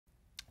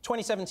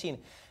2017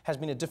 has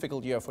been a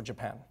difficult year for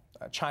Japan.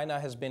 China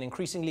has been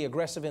increasingly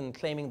aggressive in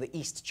claiming the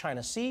East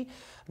China Sea.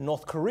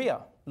 North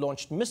Korea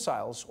launched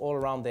missiles all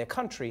around their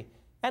country.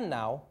 And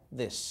now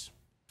this.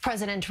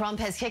 President Trump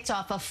has kicked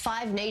off a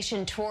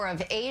five-nation tour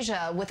of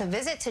Asia with a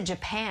visit to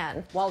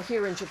Japan. While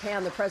here in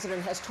Japan, the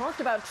president has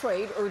talked about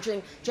trade,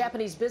 urging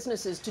Japanese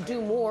businesses to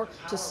do more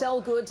to sell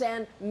goods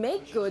and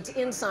make goods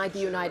inside the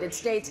United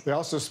States. They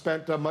also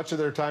spent much of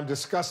their time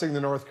discussing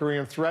the North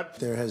Korean threat.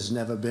 There has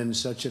never been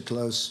such a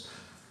close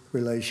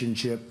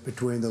relationship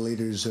between the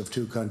leaders of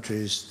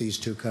these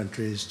two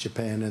countries,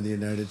 Japan and the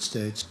United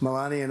States.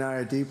 Melania and I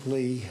are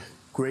deeply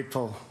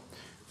grateful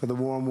for the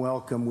warm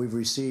welcome we've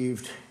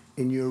received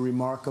in your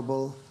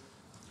remarkable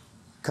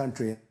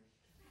country.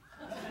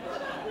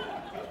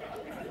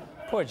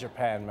 Poor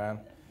Japan, man.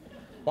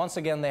 Once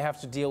again, they have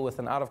to deal with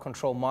an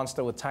out-of-control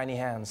monster with tiny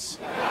hands.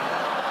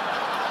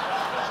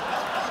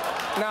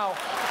 Now,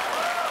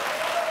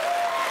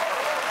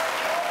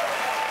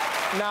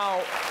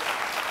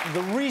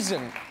 the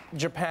reason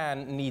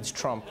Japan needs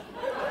Trump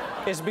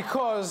is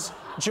because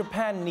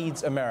Japan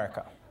needs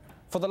America.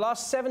 For the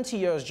last 70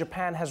 years,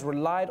 Japan has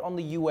relied on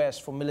the US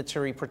for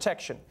military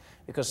protection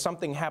because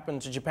something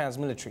happened to Japan's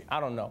military. I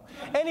don't know.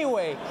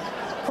 Anyway,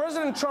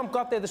 President Trump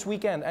got there this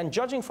weekend, and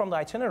judging from the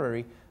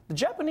itinerary, the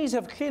Japanese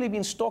have clearly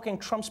been stalking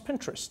Trump's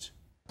Pinterest.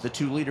 The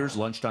two leaders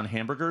lunched on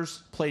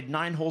hamburgers, played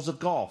 9 holes of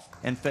golf,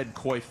 and fed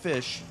koi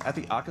fish at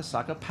the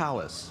Akasaka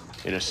Palace.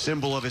 In a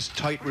symbol of his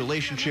tight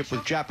relationship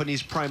with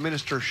Japanese Prime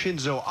Minister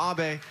Shinzo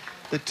Abe,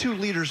 the two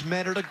leaders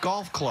met at a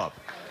golf club.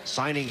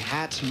 Signing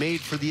hats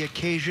made for the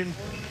occasion,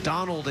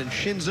 Donald and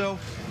Shinzo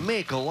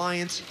make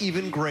alliance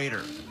even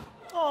greater.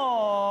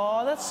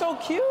 Aww, that's so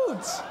cute.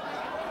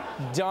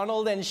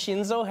 Donald and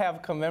Shinzo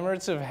have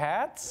commemorative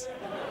hats?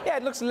 Yeah,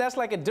 it looks less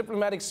like a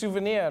diplomatic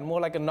souvenir and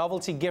more like a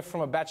novelty gift from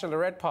a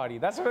bachelorette party.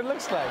 That's what it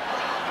looks like.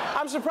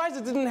 I'm surprised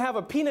it didn't have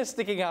a penis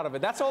sticking out of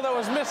it. That's all that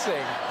was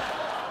missing.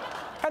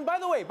 And by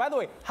the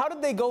way, how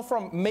did they go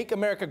from Make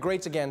America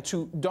Great Again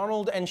to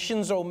Donald and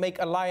Shinzo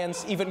make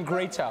alliance even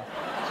greater?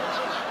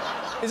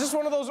 Is this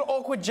one of those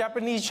awkward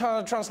Japanese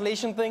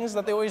translation things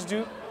that they always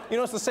do? You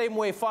know, it's the same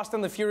way Fast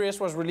and the Furious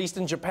was released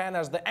in Japan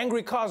as the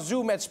Angry Cars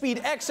Zoom at Speed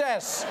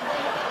XS,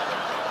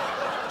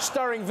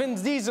 starring Vin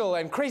Diesel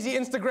and crazy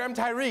Instagram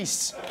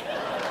Tyrese.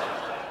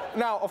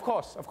 Now, of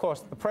course,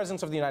 the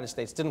President of the United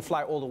States didn't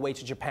fly all the way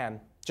to Japan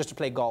just to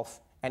play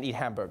golf and eat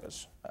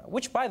hamburgers,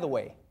 which, by the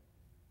way,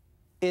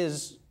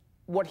 is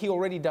what he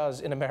already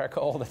does in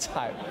America all the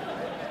time.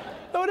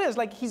 No, it is.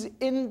 Like, he's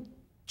in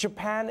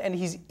Japan and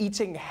he's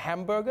eating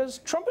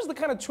hamburgers. Trump is the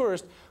kind of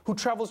tourist who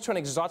travels to an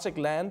exotic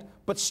land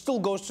but still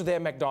goes to their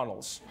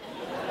McDonald's.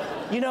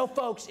 You know,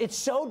 folks, it's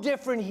so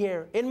different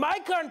here. In my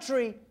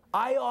country,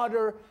 I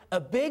order a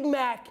Big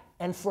Mac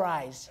and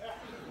fries.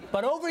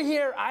 But over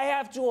here, I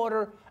have to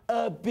order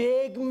a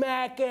Big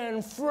Mac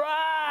and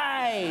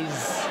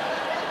fries.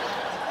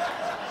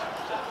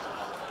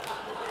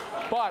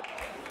 But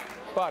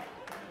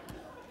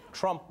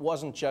Trump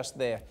wasn't just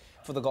there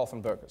for the golf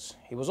and burgers.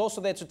 He was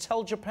also there to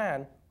tell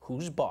Japan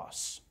who's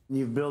boss.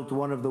 You've built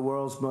one of the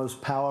world's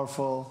most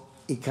powerful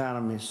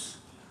economies.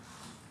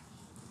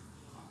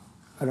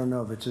 I don't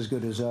know if it's as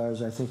good as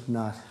ours. I think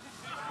not.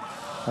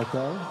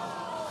 Okay?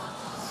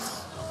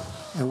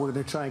 And we're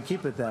going to try and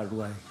keep it that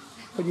way.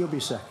 But you'll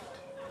be second.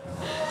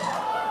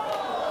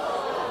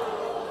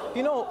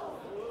 You know,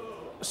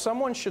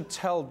 someone should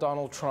tell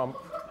Donald Trump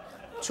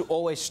to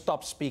always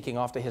stop speaking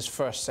after his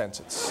first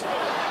sentence.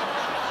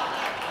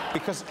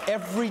 Because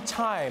every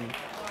time,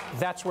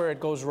 that's where it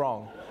goes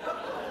wrong.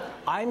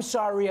 I'm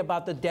sorry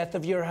about the death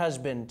of your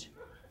husband,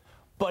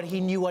 but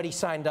he knew what he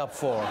signed up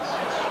for.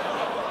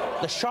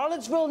 The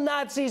Charlottesville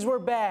Nazis were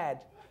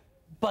bad,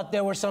 but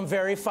there were some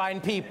very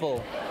fine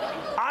people.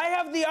 I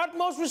have the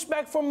utmost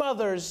respect for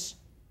mothers.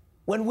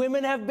 When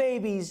women have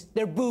babies,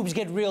 their boobs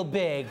get real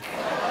big.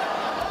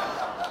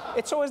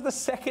 It's always the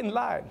second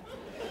line.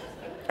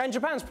 And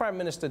Japan's prime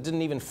minister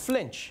didn't even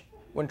flinch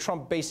when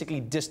Trump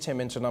basically dissed him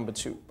into number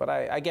 2. But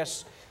I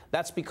guess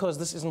that's because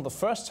this isn't the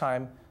first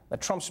time that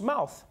Trump's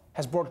mouth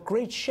has brought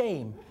great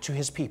shame to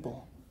his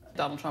people.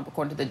 Donald Trump,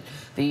 according to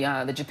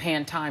the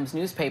Japan Times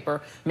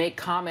newspaper, made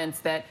comments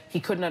that he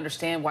couldn't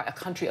understand why a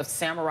country of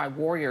samurai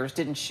warriors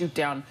didn't shoot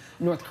down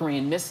North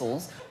Korean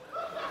missiles.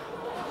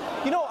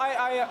 You know,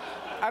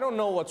 I don't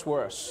know what's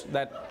worse,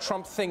 that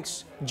Trump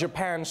thinks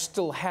Japan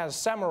still has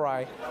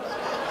samurai,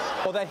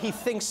 or that he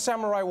thinks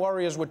samurai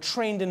warriors were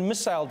trained in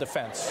missile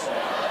defense.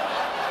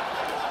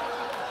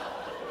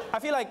 I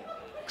feel like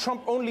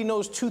Trump only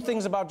knows 2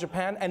 things about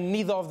Japan, and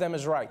neither of them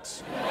is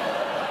right.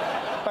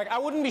 Like, I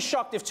wouldn't be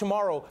shocked if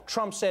tomorrow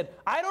Trump said,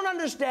 I don't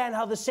understand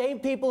how the same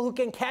people who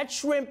can catch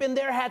shrimp in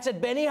their hats at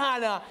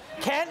Benihana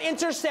can't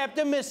intercept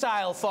a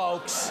missile,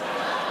 folks.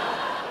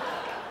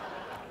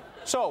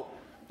 So,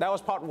 that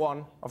was part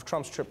 1 of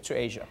Trump's trip to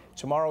Asia.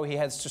 Tomorrow he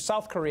heads to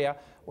South Korea,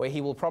 where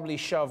he will probably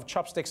shove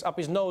chopsticks up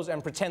his nose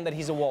and pretend that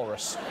he's a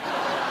walrus.